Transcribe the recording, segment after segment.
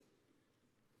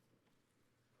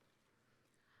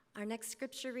Our next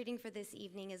scripture reading for this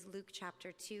evening is Luke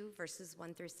chapter 2, verses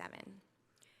 1 through 7.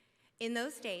 In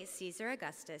those days, Caesar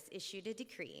Augustus issued a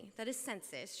decree that a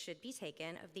census should be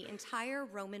taken of the entire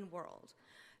Roman world.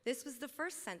 This was the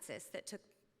first census that took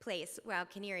place while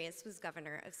Quirinius was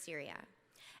governor of Syria,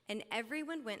 and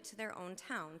everyone went to their own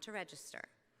town to register.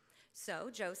 So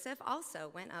Joseph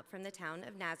also went up from the town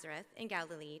of Nazareth in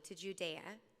Galilee to Judea,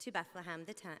 to Bethlehem,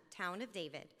 the town of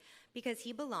David, because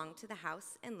he belonged to the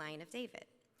house and line of David.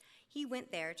 He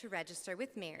went there to register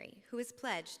with Mary, who was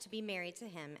pledged to be married to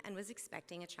him and was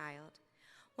expecting a child.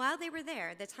 While they were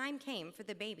there, the time came for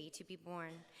the baby to be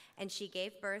born, and she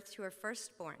gave birth to her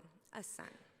firstborn, a son.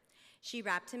 She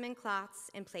wrapped him in cloths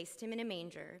and placed him in a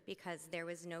manger because there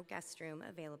was no guest room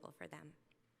available for them.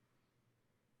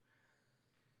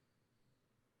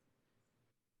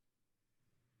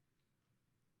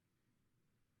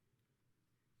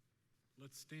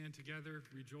 Let's stand together,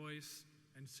 rejoice,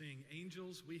 and sing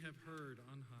Angels We Have Heard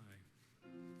on High.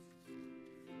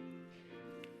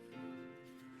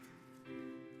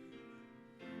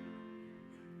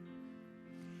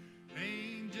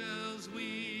 Angels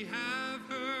we have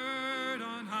heard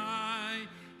on high,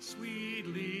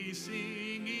 sweetly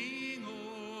singing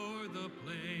o'er the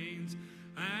plains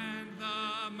and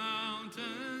the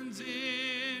mountains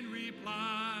in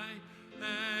reply,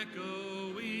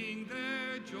 echoing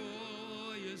their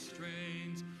joyous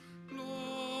strains.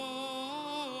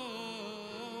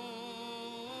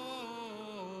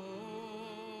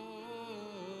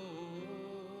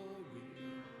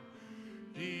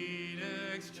 In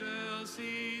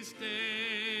excelsis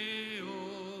Deo,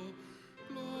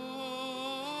 Gloria.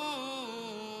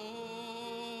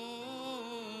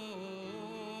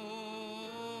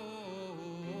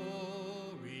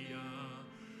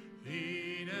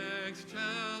 In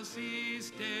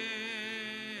excelsis Deo.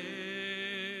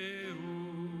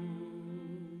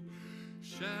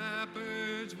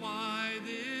 Shepherds, why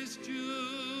this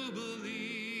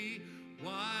jubilee?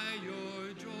 Why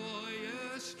your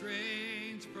joyous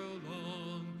strains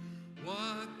prolong?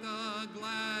 What the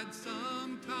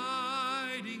gladsome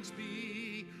tidings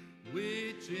be,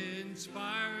 which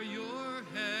inspire your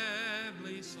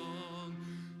heavenly song?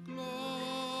 Gloria.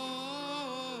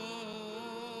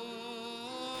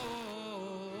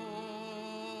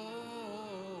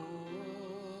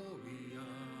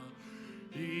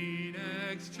 In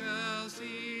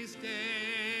excelsis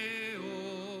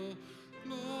Deo,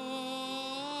 Gloria.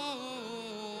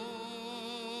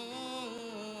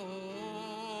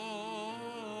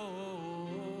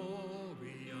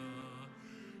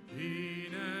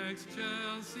 In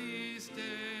excelsis Deo.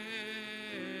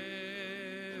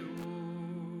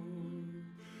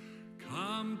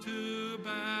 Come to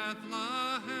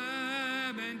Bethlehem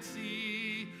and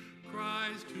see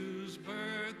Christ, whose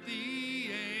birth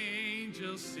the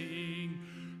angels sing.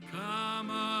 Come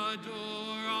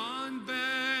adore on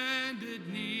bended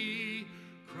knee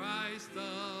Christ the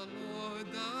Lord,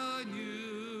 the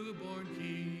newborn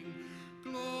King.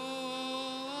 Gloria.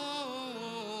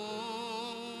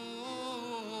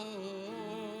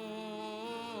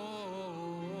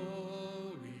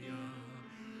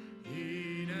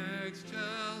 In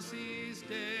excelsis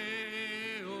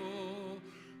Deo,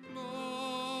 Gloria.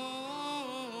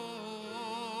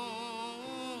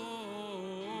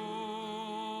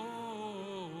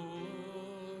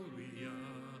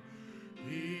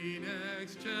 In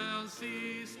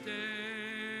excelsis Deo.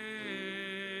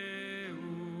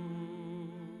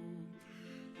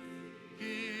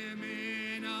 Him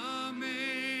in a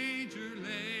manger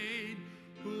laid,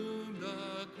 whom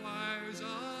the choirs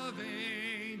of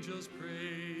angels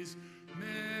praise.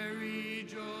 Mary,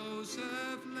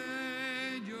 Joseph,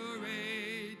 lend your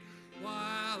aid,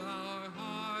 while our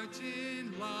hearts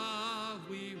in love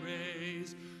we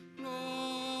raise. Gloria.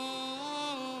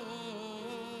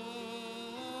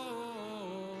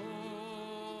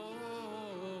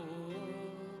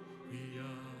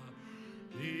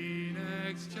 In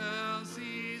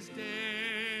excelsis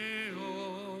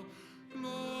Deo,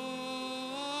 Gloria.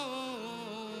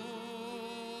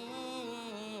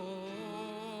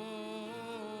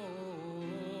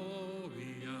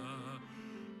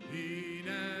 In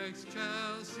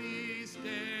excelsis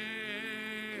Deo.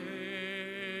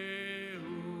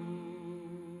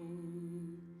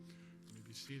 You may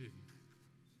be seated.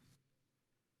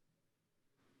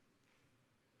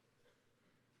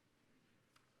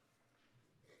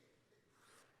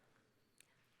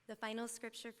 The final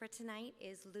scripture for tonight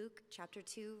is Luke chapter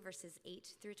 2, verses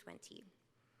 8 through 20.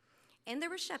 And there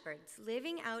were shepherds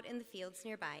living out in the fields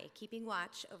nearby, keeping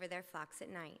watch over their flocks at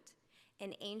night.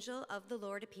 An angel of the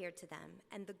Lord appeared to them,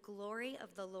 and the glory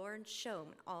of the Lord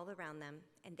shone all around them,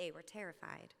 and they were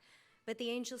terrified. But the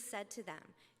angel said to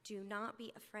them, "Do not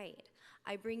be afraid.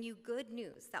 I bring you good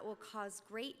news that will cause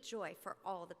great joy for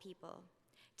all the people.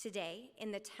 Today,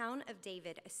 in the town of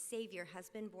David, a Savior has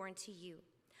been born to you.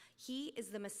 He is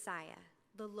the Messiah,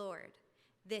 the Lord.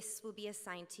 This will be a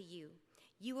sign to you.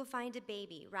 You will find a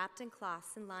baby wrapped in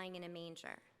cloths and lying in a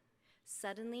manger."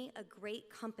 Suddenly, a great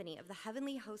company of the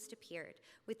heavenly host appeared,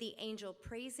 with the angel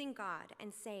praising God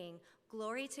and saying,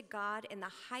 "Glory to God in the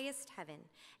highest heaven,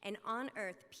 and on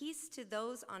earth peace to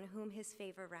those on whom his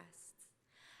favor rests."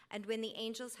 And when the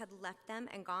angels had left them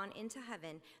and gone into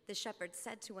heaven, the shepherds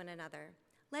said to one another,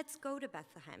 "Let's go to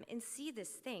Bethlehem and see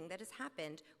this thing that has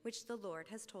happened, which the Lord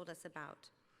has told us about."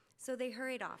 So they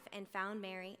hurried off and found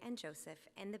Mary and Joseph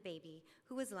and the baby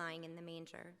who was lying in the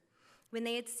manger. When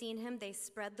they had seen him, they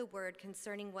spread the word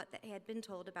concerning what they had been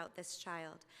told about this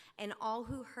child, and all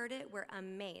who heard it were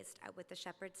amazed at what the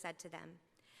shepherds said to them.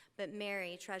 But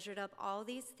Mary treasured up all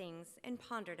these things and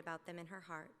pondered about them in her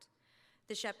heart.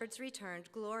 The shepherds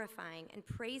returned, glorifying and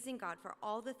praising God for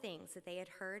all the things that they had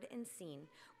heard and seen,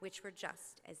 which were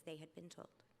just as they had been told.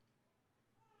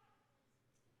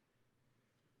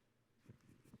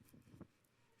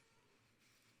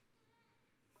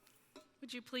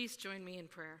 Would you please join me in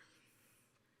prayer?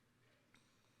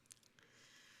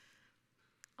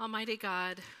 Almighty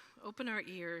God, open our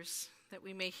ears that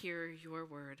we may hear your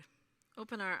word.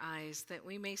 Open our eyes that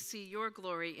we may see your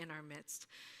glory in our midst.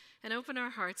 And open our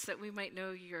hearts that we might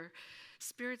know your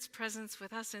Spirit's presence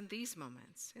with us in these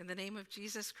moments. In the name of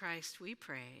Jesus Christ, we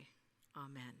pray.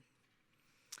 Amen.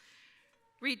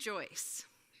 Rejoice.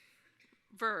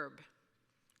 Verb,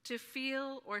 to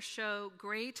feel or show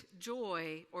great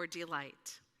joy or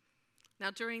delight.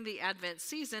 Now, during the Advent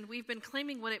season, we've been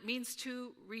claiming what it means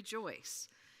to rejoice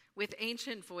with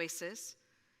ancient voices,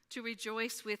 to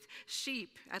rejoice with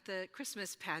sheep at the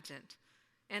Christmas pageant,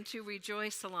 and to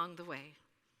rejoice along the way.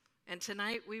 And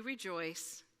tonight we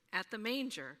rejoice at the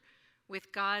manger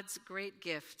with God's great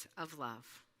gift of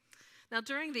love. Now,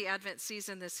 during the Advent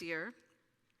season this year,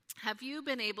 have you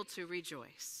been able to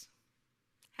rejoice?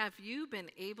 Have you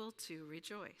been able to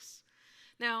rejoice?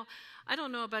 Now, I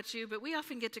don't know about you, but we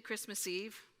often get to Christmas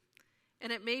Eve,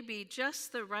 and it may be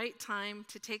just the right time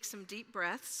to take some deep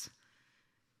breaths,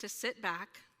 to sit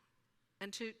back,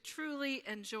 and to truly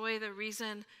enjoy the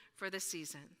reason for the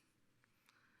season.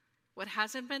 What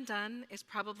hasn't been done is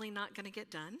probably not going to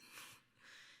get done.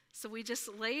 So we just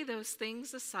lay those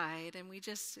things aside and we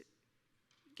just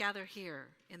gather here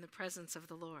in the presence of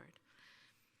the Lord.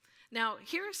 Now,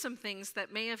 here are some things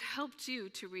that may have helped you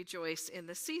to rejoice in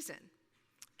the season.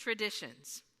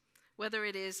 Traditions, whether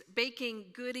it is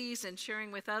baking goodies and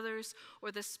sharing with others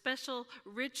or the special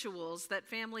rituals that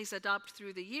families adopt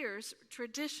through the years,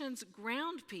 traditions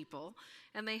ground people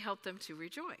and they help them to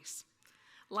rejoice.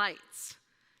 Lights,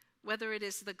 whether it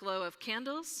is the glow of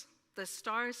candles, the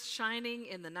stars shining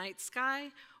in the night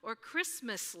sky, or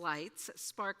Christmas lights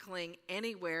sparkling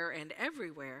anywhere and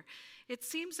everywhere, it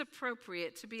seems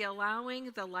appropriate to be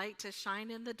allowing the light to shine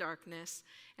in the darkness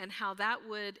and how that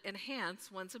would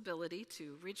enhance one's ability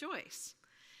to rejoice.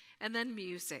 And then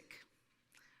music,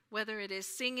 whether it is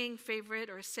singing favorite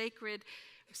or sacred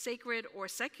or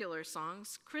secular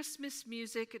songs, Christmas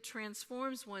music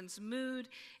transforms one's mood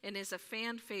and is a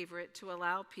fan favorite to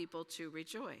allow people to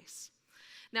rejoice.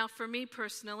 Now, for me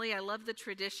personally, I love the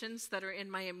traditions that are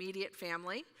in my immediate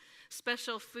family,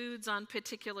 special foods on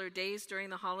particular days during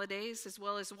the holidays, as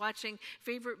well as watching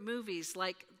favorite movies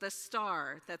like The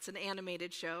Star, that's an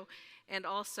animated show, and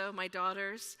also my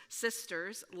daughter's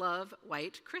sisters love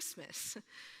White Christmas.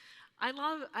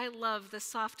 I love the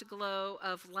soft glow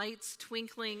of lights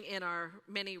twinkling in our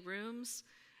many rooms,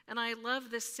 and I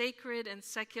love the sacred and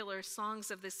secular songs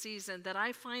of the season that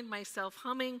I find myself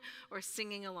humming or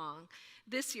singing along.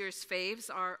 This year's faves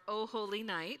are "O Holy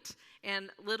Night"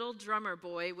 and "Little Drummer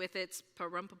Boy" with its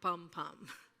 "pa-rum-pa-pum-pum."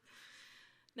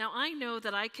 Now, I know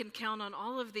that I can count on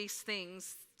all of these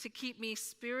things to keep me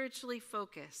spiritually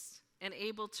focused and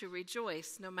able to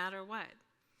rejoice no matter what.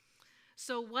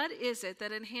 So what is it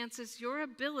that enhances your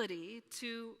ability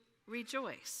to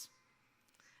rejoice?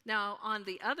 Now, on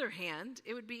the other hand,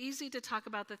 it would be easy to talk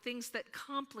about the things that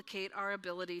complicate our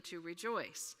ability to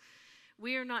rejoice.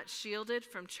 We are not shielded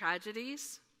from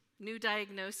tragedies, new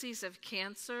diagnoses of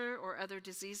cancer or other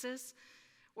diseases,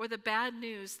 or the bad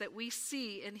news that we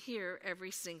see and hear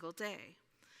every single day.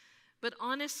 But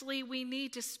honestly, we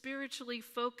need to spiritually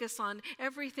focus on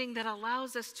everything that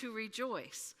allows us to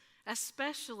rejoice,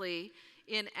 especially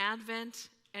in Advent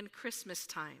and Christmas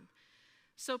time.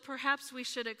 So perhaps we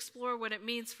should explore what it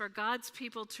means for God's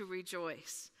people to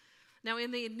rejoice. Now,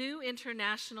 in the New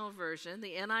International Version,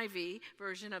 the NIV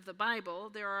version of the Bible,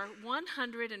 there are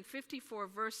 154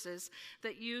 verses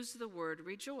that use the word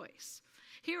rejoice.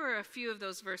 Here are a few of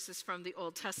those verses from the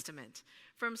Old Testament.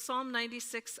 From Psalm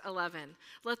 96:11,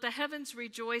 "Let the heavens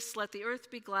rejoice, let the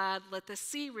earth be glad, let the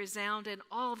sea resound and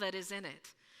all that is in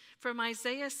it." From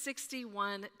Isaiah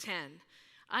 61:10,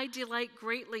 "I delight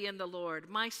greatly in the Lord,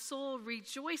 my soul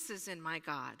rejoices in my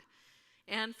God."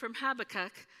 And from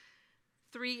Habakkuk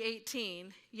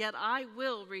 3:18, "Yet I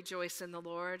will rejoice in the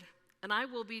Lord, and I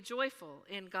will be joyful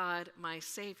in God my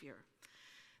Savior."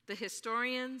 The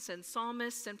historians and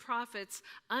psalmists and prophets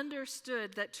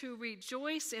understood that to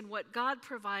rejoice in what God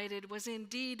provided was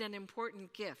indeed an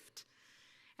important gift.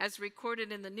 As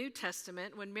recorded in the New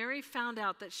Testament, when Mary found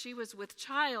out that she was with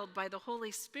child by the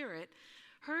Holy Spirit,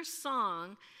 her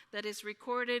song that is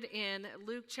recorded in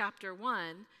Luke chapter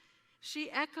 1,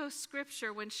 she echoes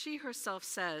scripture when she herself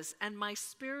says, "And my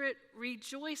spirit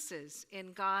rejoices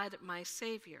in God my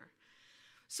Savior."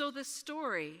 So the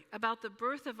story about the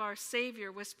birth of our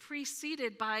Savior was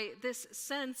preceded by this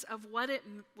sense of what it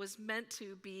was meant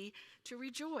to be to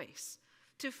rejoice,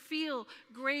 to feel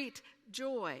great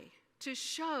joy, to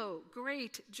show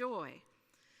great joy.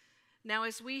 Now,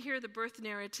 as we hear the birth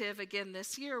narrative again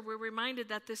this year, we're reminded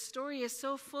that this story is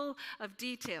so full of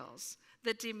details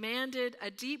that demanded a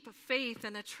deep faith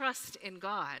and a trust in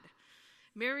God.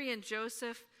 Mary and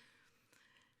Joseph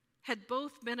had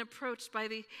both been approached by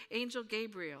the angel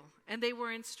Gabriel, and they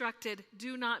were instructed,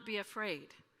 "Do not be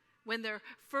afraid," when their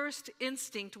first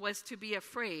instinct was to be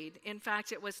afraid. In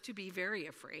fact, it was to be very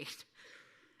afraid.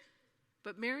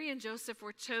 But Mary and Joseph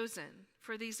were chosen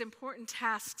for these important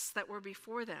tasks that were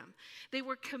before them. They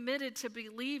were committed to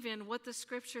believe in what the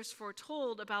scriptures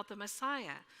foretold about the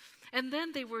Messiah. And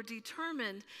then they were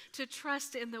determined to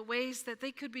trust in the ways that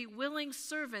they could be willing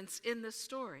servants in the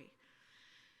story.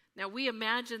 Now, we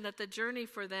imagine that the journey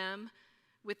for them,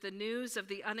 with the news of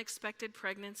the unexpected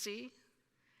pregnancy,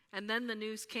 and then the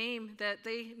news came that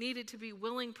they needed to be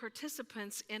willing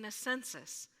participants in a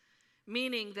census,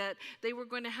 meaning that they were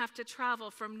going to have to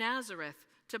travel from Nazareth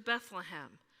to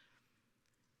Bethlehem.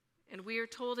 And we are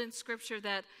told in Scripture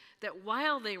that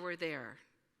while they were there,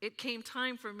 it came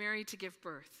time for Mary to give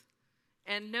birth.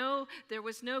 And no, there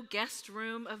was no guest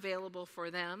room available for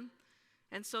them,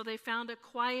 and so they found a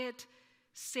quiet,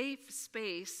 safe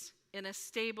space in a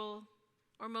stable,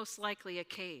 or most likely a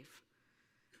cave.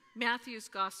 Matthew's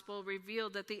gospel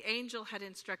revealed that the angel had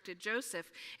instructed Joseph,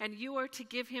 "And you are to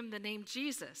give him the name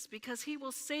Jesus, because he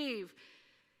will save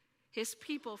his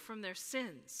people from their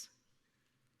sins."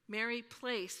 Mary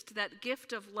placed that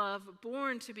gift of love,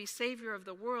 born to be Savior of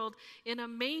the world, in a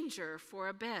manger for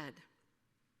a bed.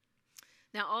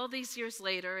 Now, all these years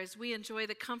later, as we enjoy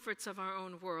the comforts of our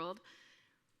own world,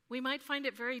 we might find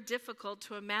it very difficult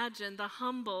to imagine the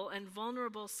humble and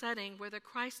vulnerable setting where the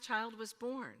Christ child was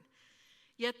born.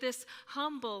 Yet this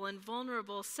humble and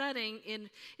vulnerable setting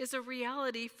is a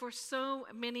reality for so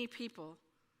many people.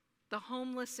 The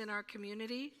homeless in our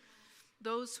community,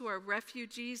 those who are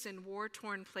refugees in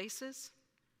war-torn places.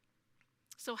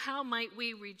 So how might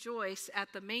we rejoice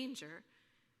at the manger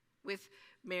with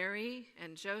Mary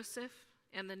and Joseph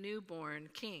and the newborn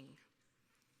king?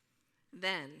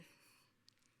 Then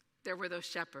there were those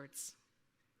shepherds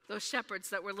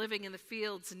that were living in the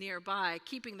fields nearby,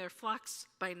 keeping their flocks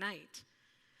by night.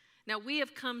 Now, we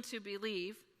have come to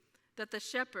believe that the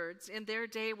shepherds in their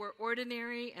day were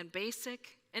ordinary and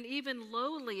basic and even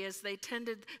lowly as they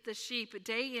tended the sheep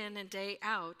day in and day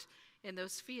out in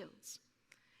those fields.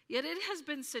 Yet it has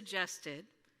been suggested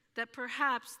that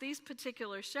perhaps these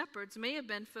particular shepherds may have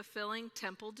been fulfilling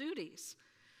temple duties,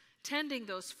 tending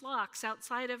those flocks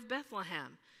outside of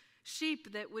Bethlehem,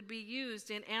 sheep that would be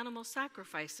used in animal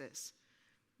sacrifices.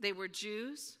 They were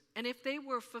Jews, and if they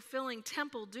were fulfilling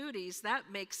temple duties, that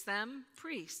makes them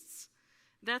priests.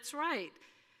 That's right.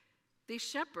 These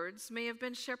shepherds may have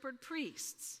been shepherd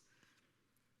priests.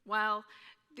 While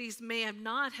these may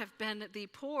not have been the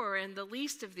poor and the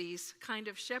least of these kind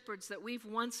of shepherds that we've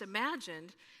once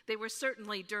imagined, they were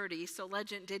certainly dirty, so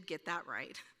legend did get that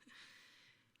right.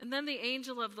 And then the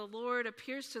angel of the Lord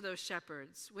appears to those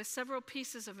shepherds with several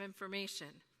pieces of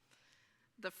information.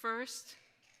 The first,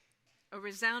 a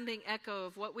resounding echo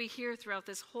of what we hear throughout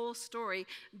this whole story: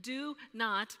 do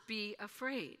not be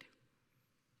afraid.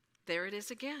 There it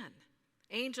is again.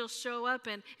 Angels show up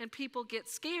and people get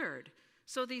scared.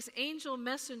 So these angel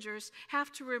messengers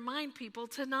have to remind people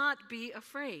to not be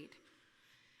afraid.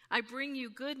 I bring you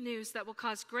good news that will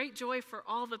cause great joy for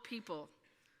all the people.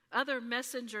 Other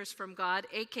messengers from God,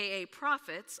 aka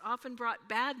prophets, often brought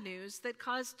bad news that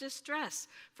caused distress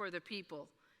for the people,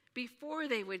 before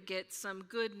they would get some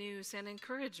good news and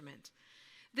encouragement.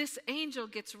 This angel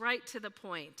gets right to the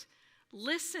point.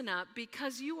 Listen up,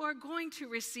 because you are going to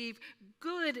receive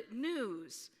good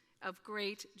news of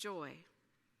great joy.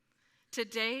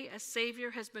 Today, a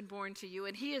Savior has been born to you,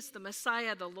 and he is the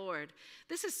Messiah, the Lord.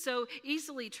 This is so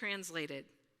easily translated.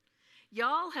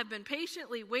 Y'all have been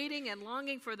patiently waiting and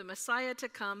longing for the Messiah to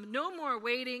come. No more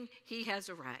waiting, he has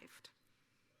arrived.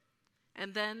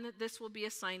 And then this will be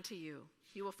a sign to you.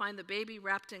 You will find the baby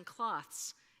wrapped in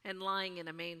cloths and lying in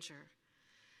a manger.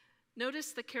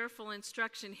 Notice the careful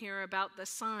instruction here about the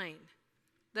sign.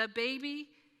 The baby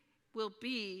will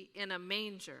be in a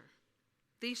manger.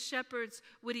 These shepherds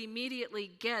would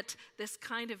immediately get this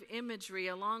kind of imagery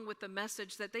along with the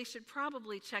message that they should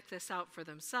probably check this out for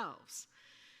themselves.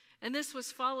 And this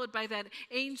was followed by that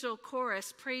angel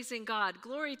chorus praising God.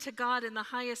 Glory to God in the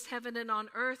highest heaven, and on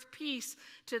earth peace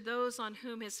to those on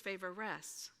whom his favor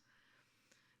rests.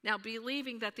 Now,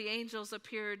 believing that the angels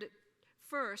appeared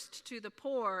first to the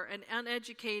poor and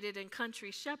uneducated and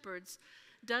country shepherds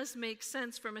does make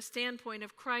sense from a standpoint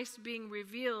of Christ being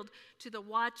revealed to the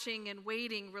watching and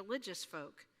waiting religious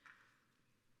folk.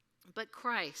 But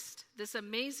Christ, this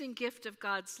amazing gift of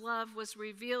God's love, was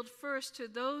revealed first to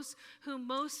those who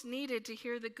most needed to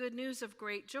hear the good news of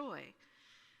great joy,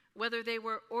 whether they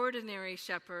were ordinary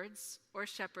shepherds or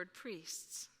shepherd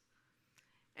priests.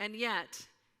 And yet,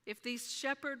 if these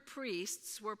shepherd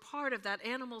priests were part of that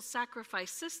animal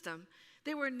sacrifice system,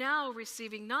 they were now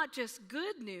receiving not just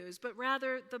good news, but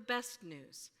rather the best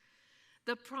news.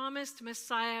 The promised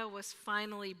Messiah was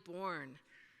finally born.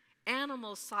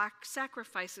 Animal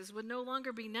sacrifices would no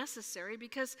longer be necessary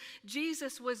because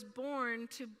Jesus was born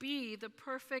to be the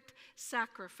perfect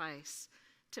sacrifice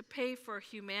to pay for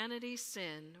humanity's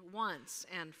sin once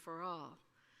and for all.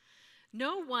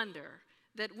 No wonder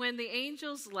that when the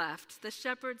angels left, the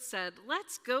shepherds said,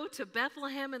 "Let's go to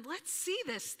Bethlehem and let's see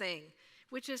this thing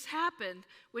which has happened,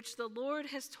 which the Lord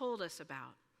has told us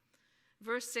about."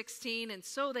 Verse 16, and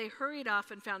so they hurried off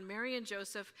and found Mary and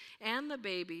Joseph and the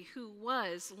baby who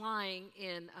was lying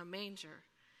in a manger.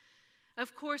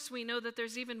 Of course, we know that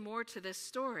there's even more to this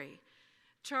story.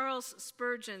 Charles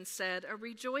Spurgeon said, "A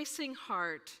rejoicing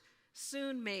heart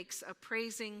soon makes a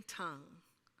praising tongue."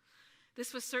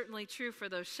 This was certainly true for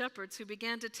those shepherds who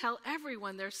began to tell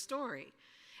everyone their story.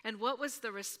 And what was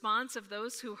the response of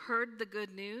those who heard the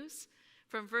good news?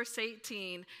 From verse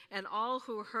 18, and all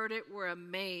who heard it were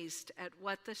amazed at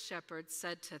what the shepherds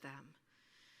said to them.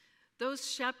 Those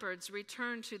shepherds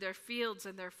returned to their fields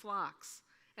and their flocks,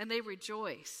 and they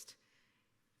rejoiced.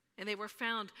 And they were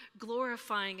found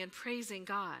glorifying and praising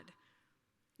God.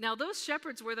 Now, those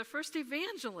shepherds were the first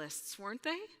evangelists, weren't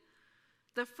they?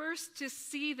 The first to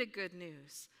see the good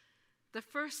news, the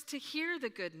first to hear the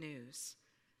good news,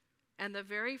 and the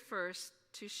very first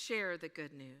to share the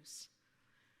good news.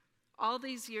 All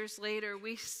these years later,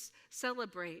 we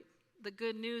celebrate the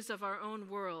good news of our own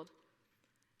world.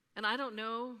 And I don't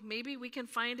know, maybe we can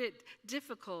find it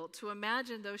difficult to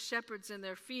imagine those shepherds in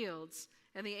their fields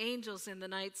and the angels in the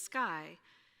night sky.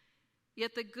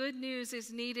 Yet the good news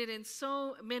is needed in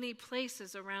so many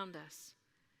places around us.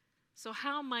 So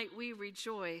how might we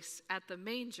rejoice at the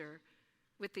manger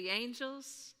with the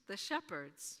angels, the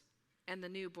shepherds, and the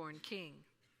newborn king?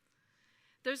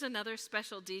 There's another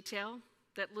special detail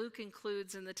that Luke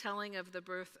includes in the telling of the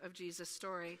birth of Jesus'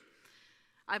 story.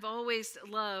 I've always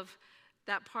loved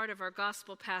that part of our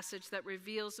gospel passage that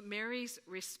reveals Mary's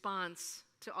response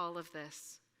to all of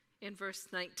this. In verse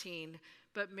 19,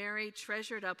 but Mary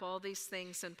treasured up all these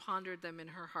things and pondered them in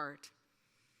her heart.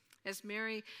 As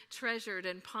Mary treasured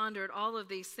and pondered all of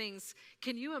these things,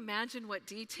 can you imagine what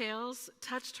details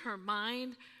touched her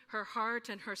mind, her heart,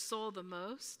 and her soul the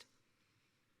most?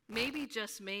 Maybe,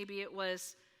 just maybe, it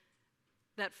was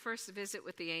that first visit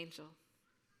with the angel,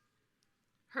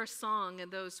 her song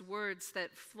and those words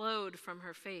that flowed from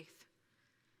her faith,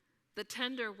 the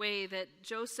tender way that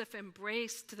Joseph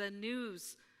embraced the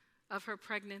news of her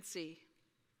pregnancy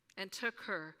and took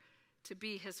her to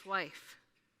be his wife.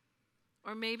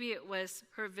 Or maybe it was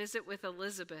her visit with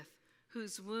Elizabeth,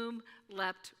 whose womb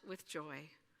leapt with joy.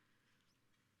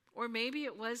 Or maybe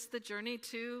it was the journey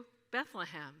to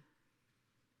Bethlehem,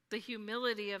 the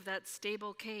humility of that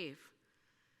stable cave,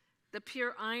 the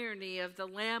pure irony of the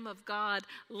Lamb of God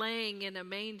laying in a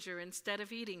manger instead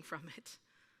of eating from it.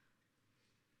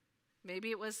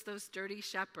 Maybe it was those dirty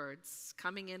shepherds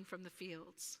coming in from the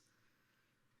fields,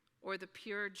 or the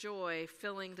pure joy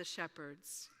filling the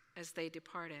shepherds as they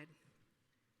departed.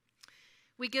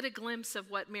 We get a glimpse of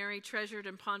what Mary treasured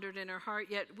and pondered in her heart,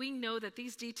 yet we know that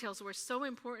these details were so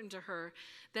important to her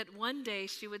that one day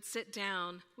she would sit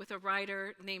down with a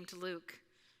writer named Luke.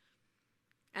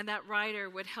 And that writer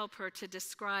would help her to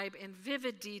describe in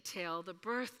vivid detail the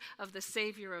birth of the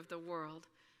Savior of the world.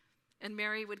 And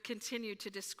Mary would continue to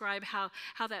describe how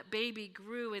that baby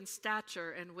grew in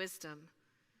stature and wisdom.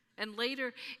 And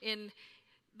later in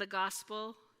the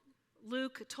gospel,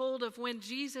 Luke told of when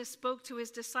Jesus spoke to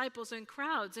his disciples in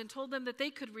crowds and told them that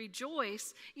they could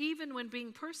rejoice even when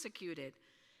being persecuted,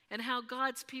 and how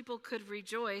God's people could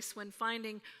rejoice when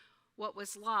finding what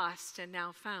was lost and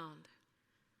now found.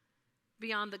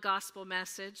 Beyond the gospel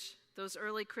message, those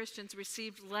early Christians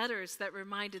received letters that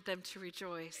reminded them to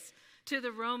rejoice. To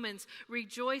the Romans,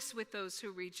 rejoice with those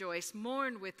who rejoice,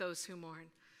 mourn with those who mourn.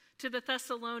 To the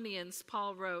Thessalonians,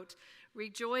 Paul wrote,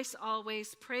 rejoice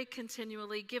always, pray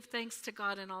continually, give thanks to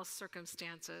God in all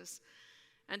circumstances.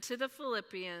 And to the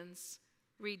Philippians,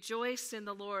 rejoice in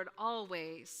the Lord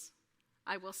always.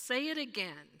 I will say it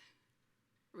again,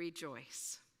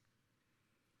 rejoice.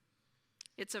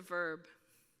 It's a verb,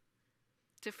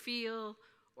 to feel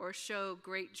or show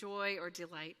great joy or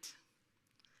delight.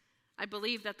 I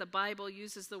believe that the Bible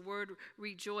uses the word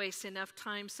rejoice enough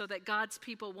times so that God's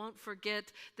people won't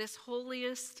forget this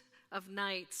holiest of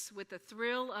nights with the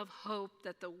thrill of hope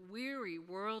that the weary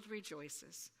world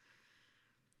rejoices.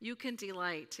 You can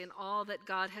delight in all that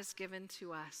God has given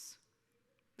to us.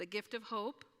 The gift of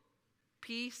hope,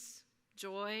 peace,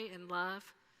 joy, and love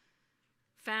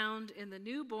found in the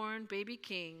newborn baby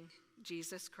King,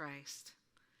 Jesus Christ.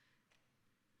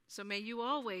 So may you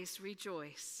always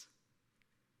rejoice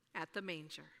at the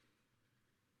manger.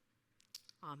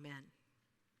 Amen.